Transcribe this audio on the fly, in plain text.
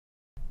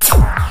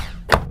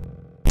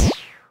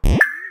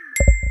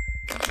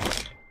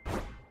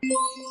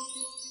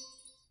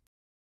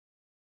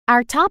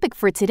Our topic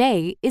for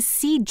today is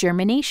seed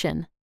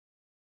germination.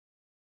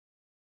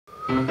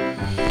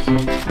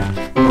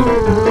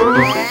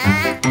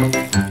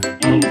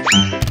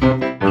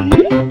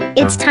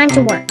 It's time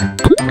to work.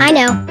 I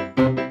know.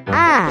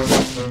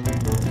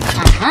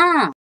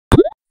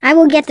 I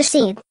will get the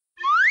seed.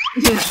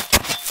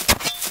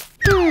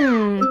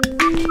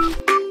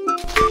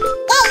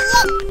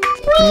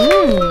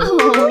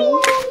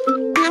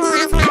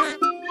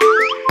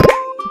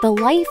 The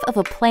life of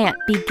a plant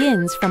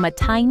begins from a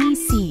tiny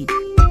seed.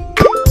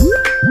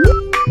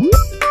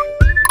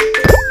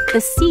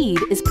 The seed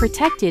is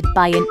protected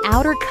by an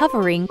outer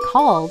covering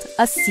called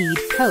a seed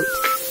coat.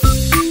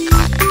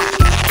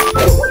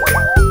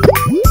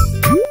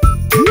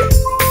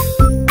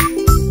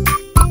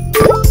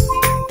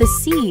 The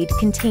seed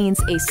contains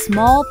a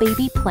small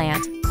baby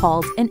plant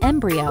called an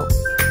embryo.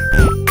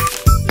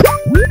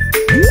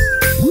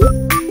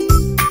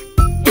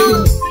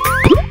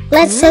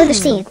 Let's sow the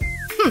seed.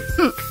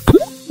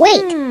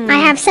 Wait, I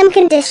have some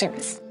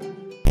conditions.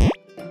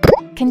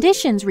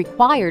 Conditions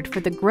required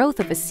for the growth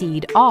of a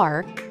seed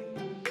are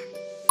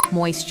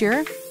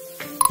moisture,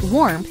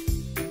 warmth,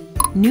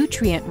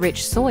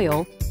 nutrient-rich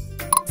soil,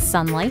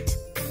 sunlight,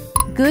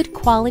 good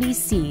quality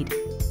seed.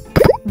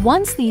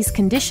 Once these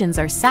conditions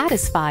are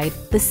satisfied,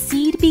 the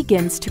seed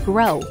begins to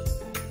grow.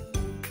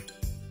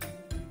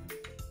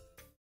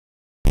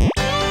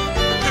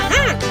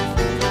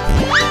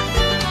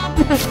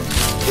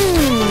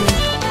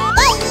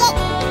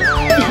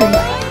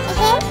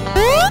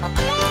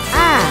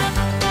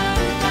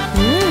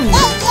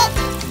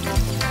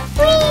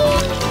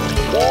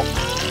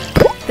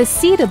 The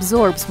seed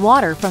absorbs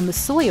water from the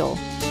soil.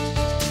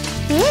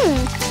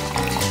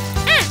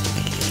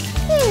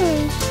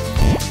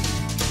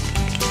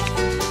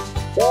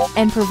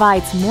 And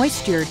provides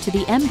moisture to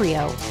the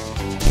embryo.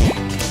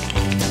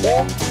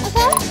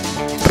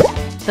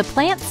 The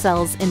plant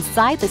cells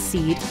inside the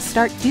seed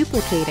start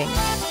duplicating.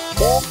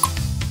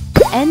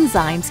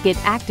 Enzymes get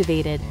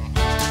activated.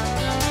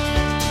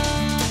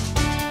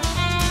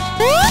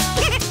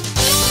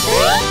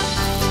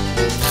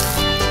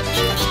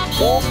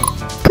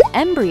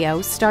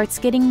 Embryo starts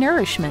getting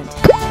nourishment.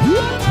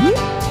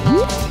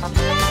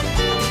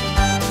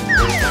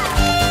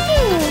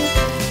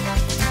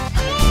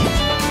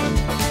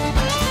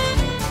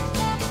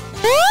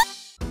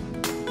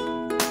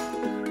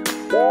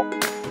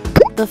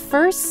 The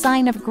first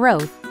sign of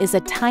growth is a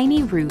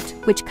tiny root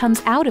which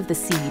comes out of the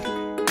seed.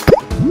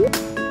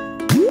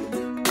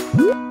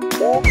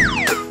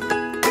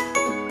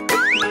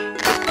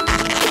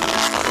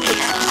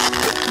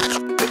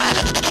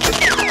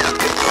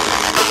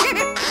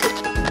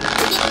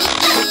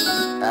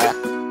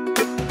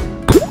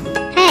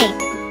 Hey,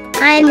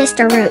 I am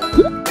Mr.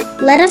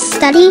 Root. Let us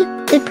study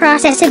the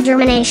process of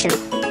germination.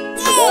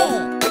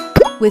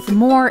 With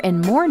more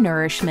and more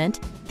nourishment,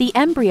 the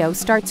embryo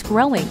starts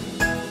growing.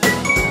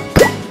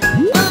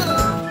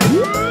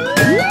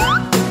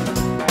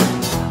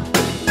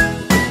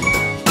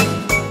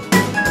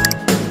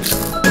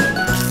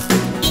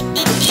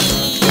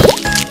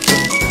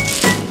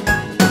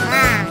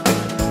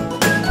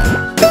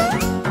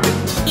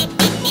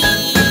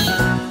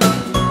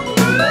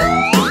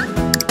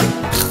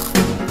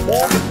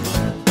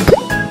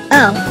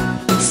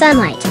 Oh,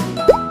 sunlight.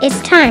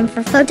 It's time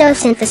for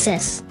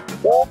photosynthesis.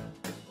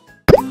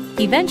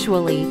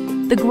 Eventually,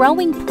 the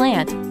growing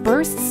plant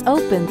bursts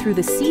open through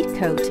the seed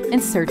coat in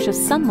search of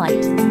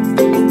sunlight.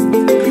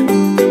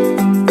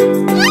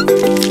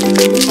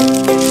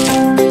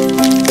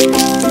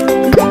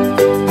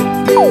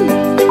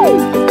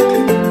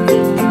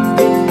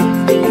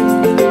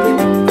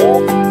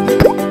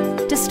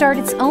 To start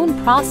its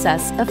own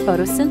process of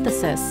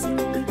photosynthesis.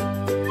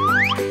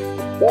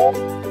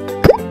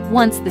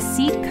 Once the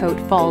seed coat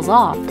falls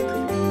off,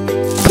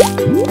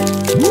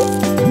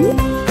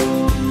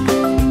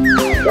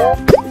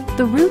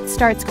 the root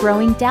starts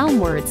growing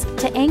downwards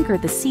to anchor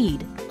the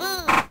seed.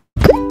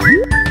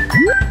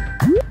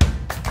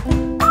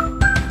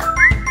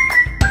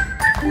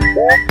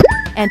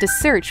 And to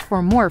search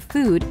for more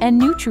food and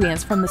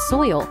nutrients from the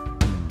soil.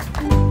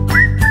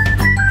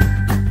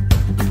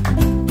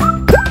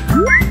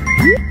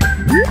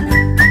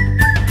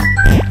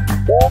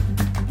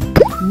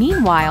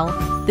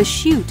 Meanwhile, the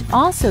shoot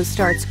also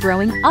starts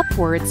growing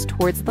upwards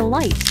towards the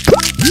light.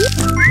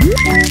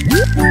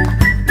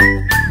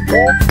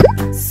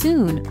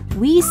 Soon,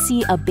 we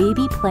see a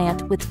baby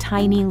plant with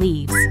tiny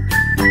leaves.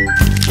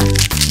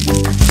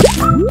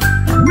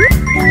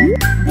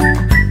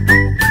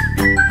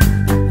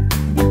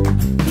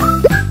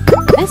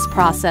 This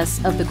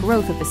process of the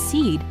growth of a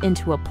seed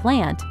into a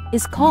plant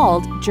is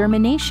called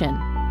germination.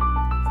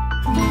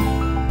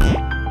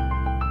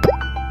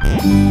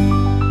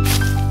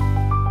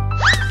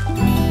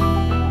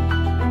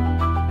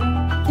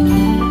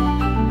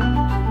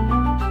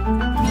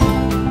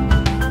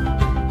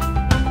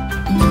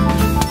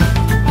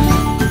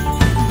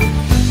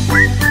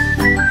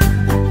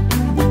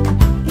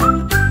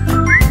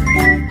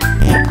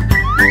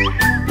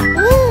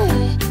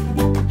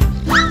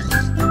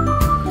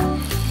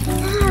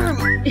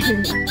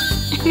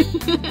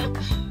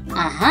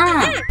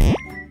 Aha!